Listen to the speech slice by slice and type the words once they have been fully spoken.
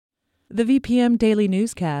The VPM Daily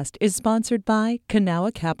Newscast is sponsored by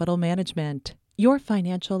Kanawha Capital Management. Your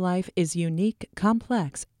financial life is unique,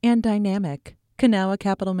 complex, and dynamic. Kanawha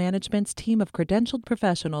Capital Management's team of credentialed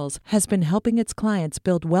professionals has been helping its clients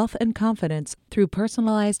build wealth and confidence through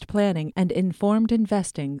personalized planning and informed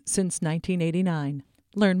investing since 1989.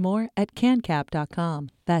 Learn more at cancap.com.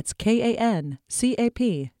 That's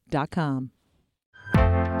KANCAP.com.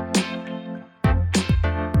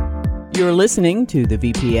 You're listening to the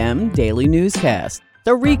VPM Daily Newscast,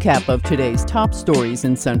 the recap of today's top stories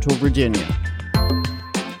in Central Virginia.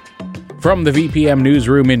 From the VPM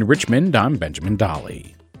Newsroom in Richmond, I'm Benjamin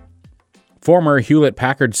Dolly. Former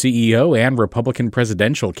Hewlitt-Packard CEO and Republican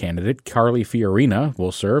presidential candidate Carly Fiorina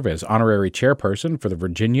will serve as honorary chairperson for the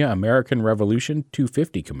Virginia American Revolution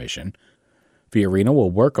 250 Commission. Fiorina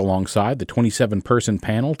will work alongside the 27-person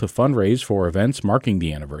panel to fundraise for events marking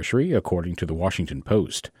the anniversary, according to the Washington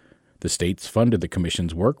Post. The states funded the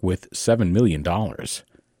commission's work with $7 million.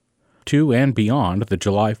 To and beyond the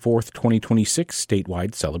July 4th, 2026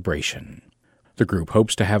 statewide celebration. The group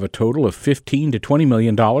hopes to have a total of $15 to $20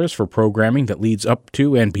 million for programming that leads up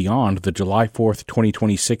to and beyond the July 4th,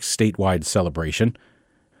 2026 statewide celebration.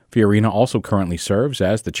 Fiorina also currently serves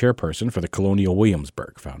as the chairperson for the Colonial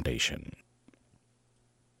Williamsburg Foundation.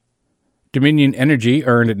 Dominion Energy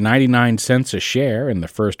earned 99 cents a share in the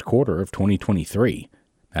first quarter of 2023.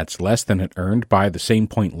 That's less than it earned by the same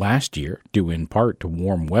point last year, due in part to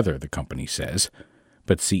warm weather, the company says.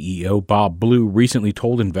 But CEO Bob Blue recently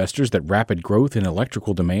told investors that rapid growth in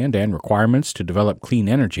electrical demand and requirements to develop clean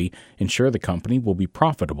energy ensure the company will be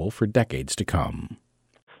profitable for decades to come.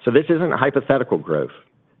 So this isn't hypothetical growth.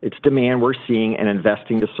 It's demand we're seeing and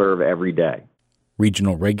investing to serve every day.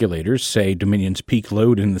 Regional regulators say Dominion's peak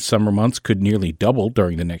load in the summer months could nearly double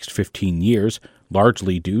during the next 15 years,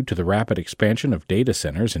 largely due to the rapid expansion of data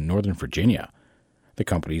centers in Northern Virginia. The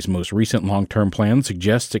company's most recent long-term plan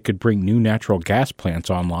suggests it could bring new natural gas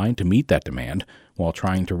plants online to meet that demand while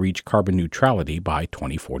trying to reach carbon neutrality by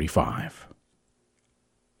 2045.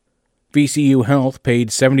 VCU Health paid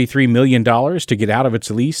 $73 million to get out of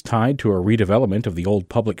its lease tied to a redevelopment of the old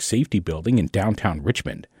public safety building in downtown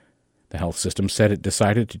Richmond. The health system said it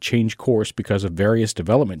decided to change course because of various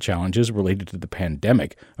development challenges related to the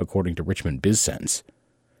pandemic, according to Richmond BizSense.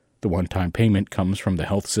 The one-time payment comes from the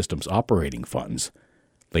health system's operating funds.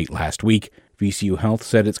 Late last week, VCU Health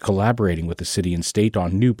said it's collaborating with the city and state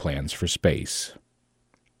on new plans for space.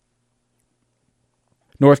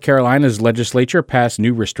 North Carolina's legislature passed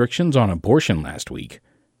new restrictions on abortion last week.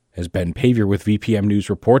 As Ben Pavier with VPM News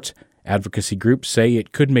reports, advocacy groups say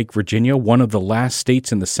it could make Virginia one of the last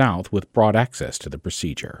states in the South with broad access to the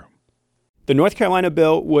procedure. The North Carolina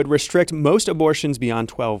bill would restrict most abortions beyond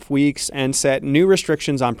 12 weeks and set new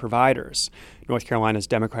restrictions on providers. North Carolina's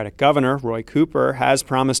Democratic governor, Roy Cooper, has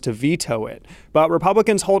promised to veto it, but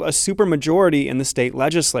Republicans hold a supermajority in the state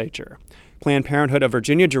legislature. Planned Parenthood of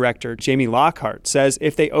Virginia Director Jamie Lockhart says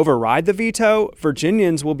if they override the veto,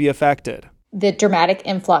 Virginians will be affected. The dramatic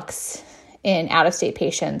influx in out-of-state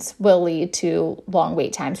patients will lead to long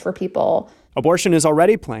wait times for people. Abortion is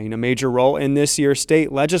already playing a major role in this year's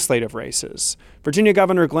state legislative races. Virginia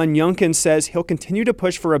Governor Glenn Youngkin says he'll continue to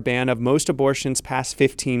push for a ban of most abortions past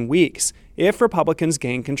 15 weeks if Republicans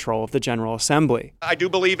gain control of the General Assembly. I do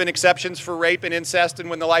believe in exceptions for rape and incest and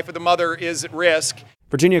when the life of the mother is at risk.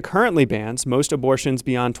 Virginia currently bans most abortions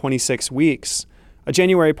beyond 26 weeks. A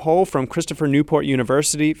January poll from Christopher Newport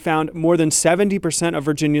University found more than 70% of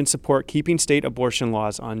Virginians support keeping state abortion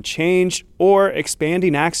laws unchanged or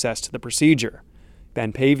expanding access to the procedure.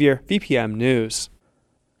 Ben Pavier, VPM News.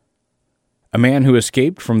 A man who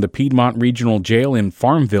escaped from the Piedmont Regional Jail in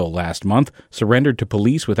Farmville last month surrendered to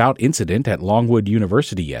police without incident at Longwood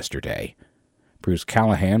University yesterday. Bruce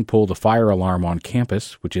Callahan pulled a fire alarm on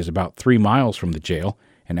campus, which is about 3 miles from the jail,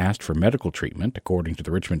 and asked for medical treatment, according to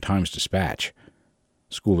the Richmond Times-Dispatch.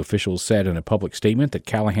 School officials said in a public statement that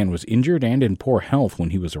Callahan was injured and in poor health when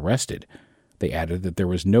he was arrested. They added that there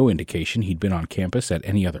was no indication he'd been on campus at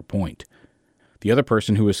any other point. The other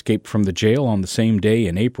person who escaped from the jail on the same day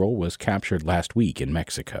in April was captured last week in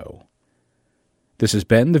Mexico. This has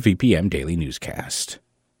been the VPM Daily Newscast.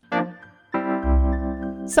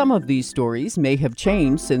 Some of these stories may have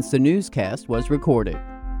changed since the newscast was recorded.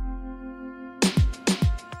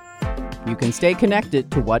 You can stay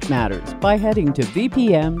connected to what matters by heading to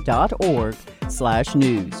vpm.org/news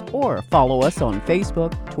or follow us on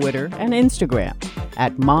Facebook, Twitter, and Instagram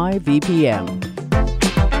at MyVPM.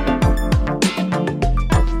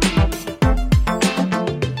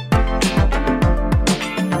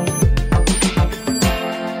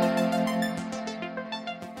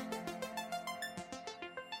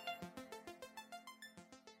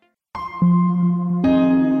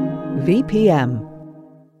 VPM.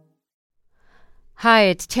 Hi,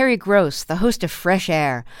 it's Terry Gross, the host of Fresh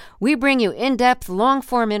Air. We bring you in-depth,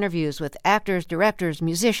 long-form interviews with actors, directors,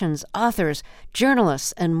 musicians, authors,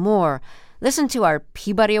 journalists, and more. Listen to our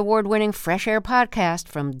Peabody Award-winning Fresh Air podcast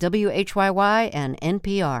from WHYY and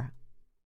NPR.